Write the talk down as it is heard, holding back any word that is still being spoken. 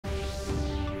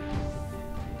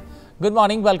Good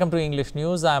morning. Welcome to English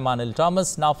News. I am Anil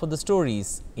Thomas. Now for the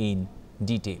stories in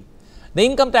detail. The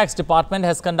Income Tax Department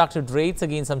has conducted raids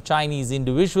against some Chinese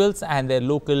individuals and their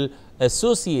local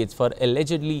associates for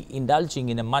allegedly indulging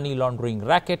in a money laundering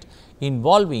racket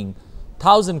involving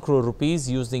 1,000 crore rupees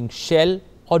using shell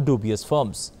or dubious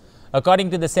firms. According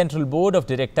to the Central Board of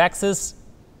Direct Taxes,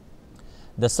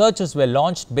 the searches were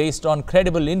launched based on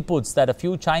credible inputs that a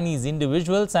few Chinese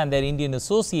individuals and their Indian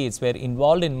associates were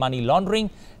involved in money laundering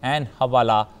and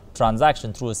hawala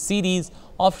transaction through a series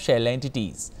of shell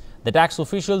entities. The tax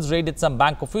officials raided some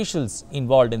bank officials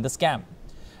involved in the scam.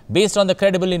 Based on the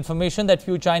credible information that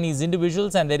few Chinese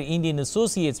individuals and their Indian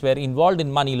associates were involved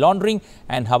in money laundering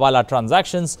and hawala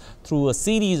transactions through a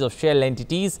series of shell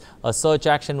entities, a search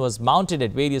action was mounted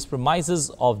at various premises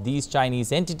of these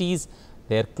Chinese entities,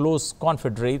 their close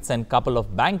confederates and couple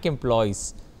of bank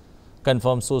employees,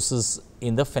 confirmed sources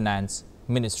in the Finance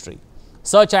Ministry.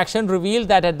 Search action revealed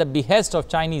that at the behest of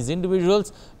Chinese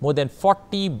individuals, more than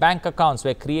 40 bank accounts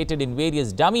were created in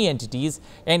various dummy entities,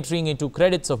 entering into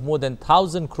credits of more than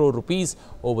 1,000 crore rupees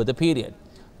over the period.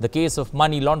 The case of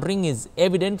money laundering is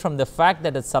evident from the fact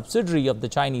that a subsidiary of the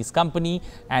Chinese company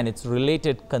and its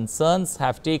related concerns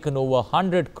have taken over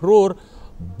 100 crore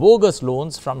bogus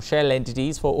loans from shell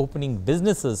entities for opening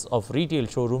businesses of retail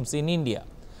showrooms in India.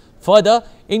 Further,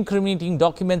 incriminating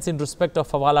documents in respect of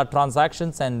hawala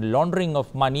transactions and laundering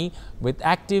of money with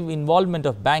active involvement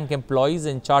of bank employees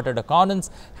and chartered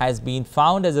accountants has been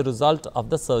found as a result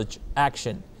of the search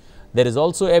action. There is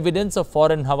also evidence of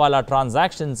foreign hawala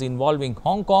transactions involving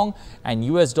Hong Kong and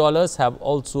US dollars have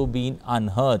also been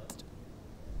unearthed.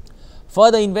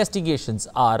 Further investigations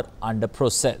are under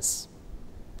process.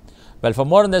 Well, for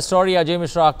more on the story, Ajay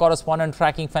Mishra, our correspondent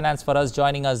tracking finance for us,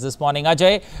 joining us this morning.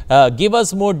 Ajay, give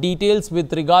us more details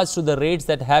with regards to the raids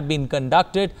that have been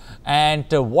conducted and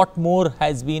what more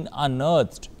has been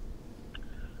unearthed.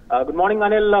 Good morning,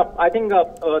 Anil. I think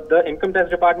the Income Tax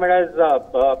Department has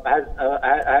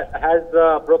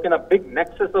broken a big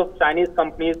nexus of Chinese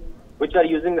companies which are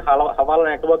using the hawala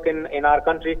network in our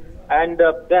country. And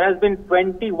there has been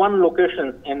 21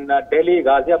 locations in Delhi,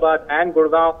 Ghaziabad and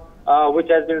Gurgaon which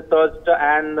has been searched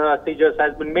and seizures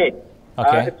has been made.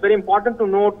 Okay. It's very important to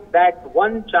note that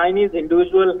one Chinese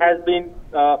individual has been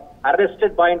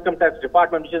arrested by Income Tax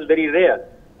Department, which is very rare.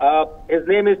 His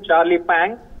name is Charlie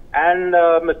Pang, and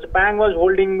Mr. Pang was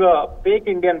holding a fake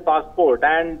Indian passport,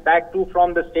 and that too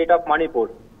from the state of Manipur.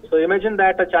 So imagine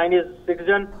that a Chinese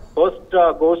citizen first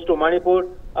goes to Manipur,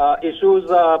 issues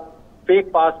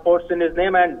fake passports in his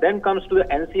name, and then comes to the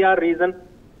NCR region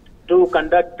to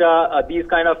conduct these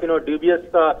kind of dubious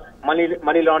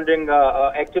money laundering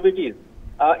activities.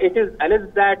 It is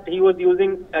alleged that he was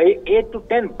using 8 to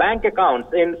 10 bank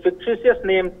accounts in fictitious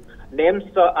names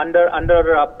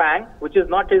under Pang, which is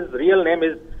not his real name.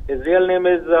 His real name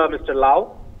is Mr.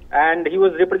 Lau, and he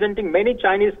was representing many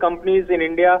Chinese companies in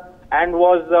India and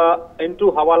was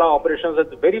into hawala operations.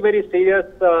 It's very serious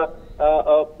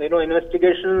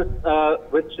investigations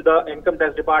which the Income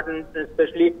Tax Department,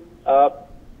 especially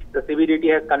the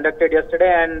CBDT, has conducted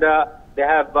yesterday, and they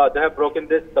have broken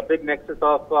the big nexus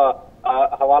of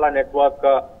hawala network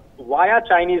via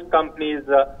Chinese companies.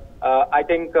 I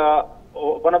think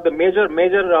one of the major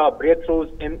breakthroughs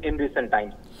in recent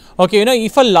times. Okay,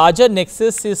 if a larger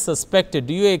nexus is suspected,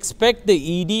 do you expect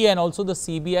the ED and also the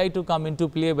CBI to come into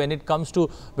play when it comes to,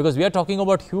 because we are talking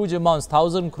about huge amounts,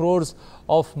 1,000 crores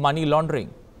of money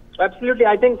laundering? Absolutely.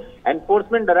 I think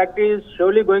enforcement directive is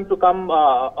surely going to come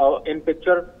in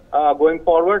picture going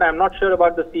forward. I'm not sure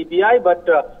about the CBI, but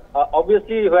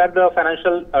obviously where the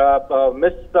financial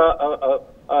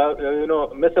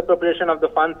misappropriation of the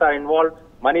funds are involved,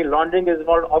 money laundering is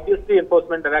involved, obviously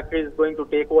enforcement directive is going to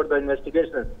take over the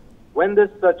investigations. When this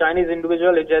Chinese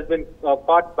individual, which has been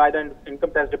caught by the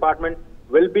Income Tax Department,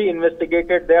 will be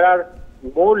investigated, there are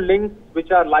more links which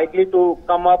are likely to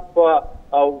come up.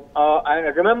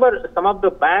 And remember, some of the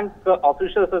bank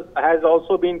officials has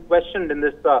also been questioned in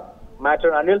this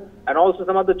matter, Anil, and also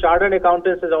some of the chartered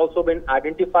accountants has also been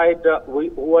identified who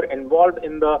were involved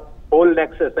in the whole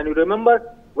nexus. And you remember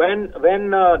when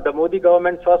the Modi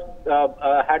government first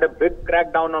had a big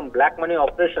crackdown on black money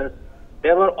operations,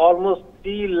 there were almost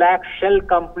 3 lakh shell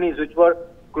companies which were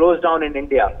closed down in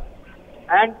India.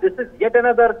 And this is yet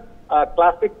another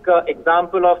classic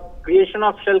example of creation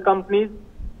of shell companies,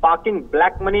 parking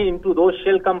black money into those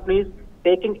shell companies,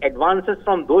 taking advances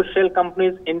from those shell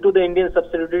companies into the Indian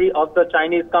subsidiary of the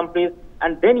Chinese companies,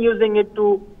 and then using it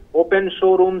to open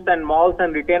showrooms and malls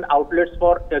and retail outlets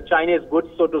for Chinese goods,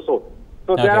 so to so.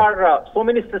 So there are so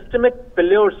many systemic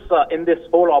failures in this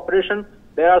whole operation.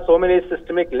 There are so many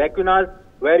systemic lacunas.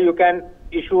 where you can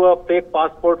issue a fake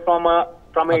passport from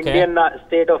an Indian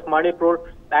state of Manipur,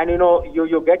 and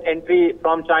you get entry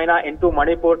from China into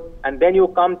Manipur, and then you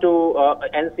come to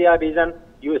NCR region,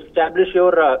 you establish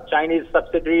your Chinese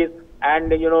subsidiaries,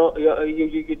 and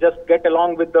you just get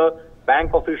along with the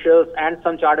bank officials and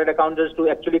some chartered accountants to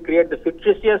actually create the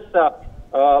fictitious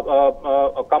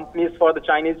companies for the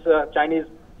Chinese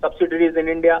subsidiaries in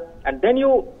India, and then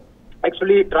you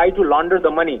actually try to launder the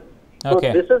money. So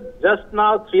this is just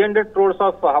now 300 crores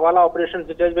of hawala operations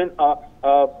which has been,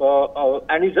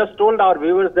 and you just told our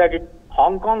viewers that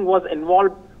Hong Kong was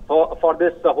involved for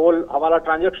this whole hawala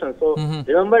transaction. So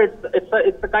remember,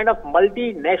 it's a kind of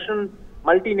multi-nation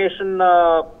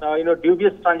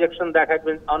dubious transaction that had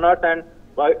been unearthed, and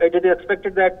it is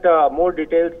expected that more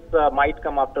details might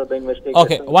come after the investigation.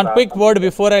 Okay, one quick word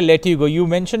before I let you go. You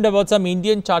mentioned about some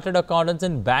Indian chartered accountants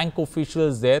and bank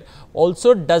officials there.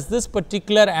 Also, does this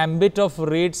particular ambit of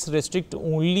raids restrict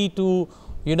only to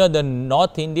the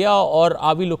North India, or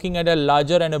are we looking at a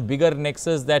larger and a bigger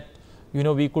nexus that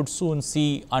we could soon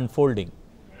see unfolding?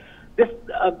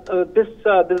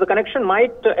 The connection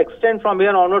might extend from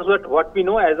here onwards, but what we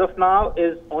know as of now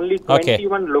is only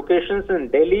 21 locations in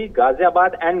Delhi,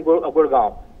 Ghaziabad and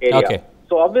Gurgaon area.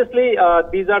 So obviously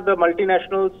these are the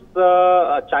multinationals,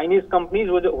 Chinese companies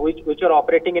which are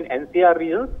operating in NCR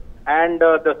regions, and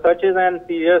the searches and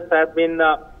seizures have been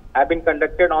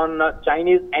conducted on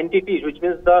Chinese entities, which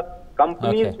means the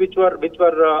companies which were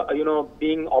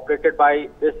being operated by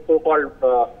this so-called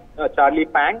Charlie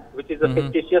Pang, which is a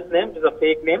fictitious name, which is a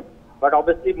fake name, but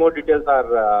obviously more details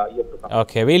are yet to come.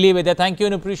 Okay, we leave it there. Thank you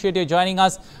and appreciate you joining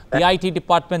us. The IT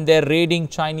department, they're raiding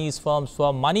Chinese firms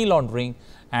for money laundering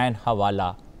and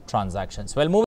hawala transactions. Well, moving